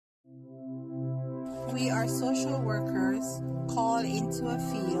We are social workers called into a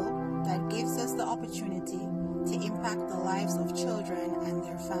field that gives us the opportunity to impact the lives of children and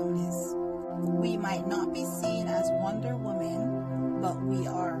their families. We might not be seen as Wonder Woman, but we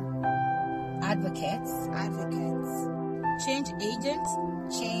are advocates, change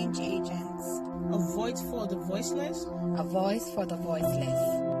agents, a voice for the voiceless, a voice for the voiceless.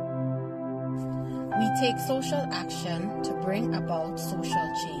 We take social action to bring about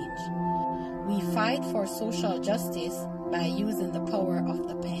social change. We fight for social justice by using the power of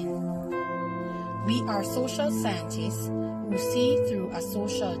the pen. We are social scientists who see through a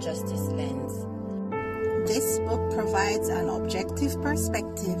social justice lens. This book provides an objective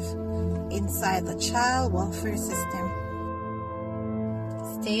perspective inside the child welfare system.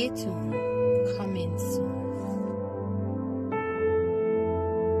 Stay tuned. Coming soon.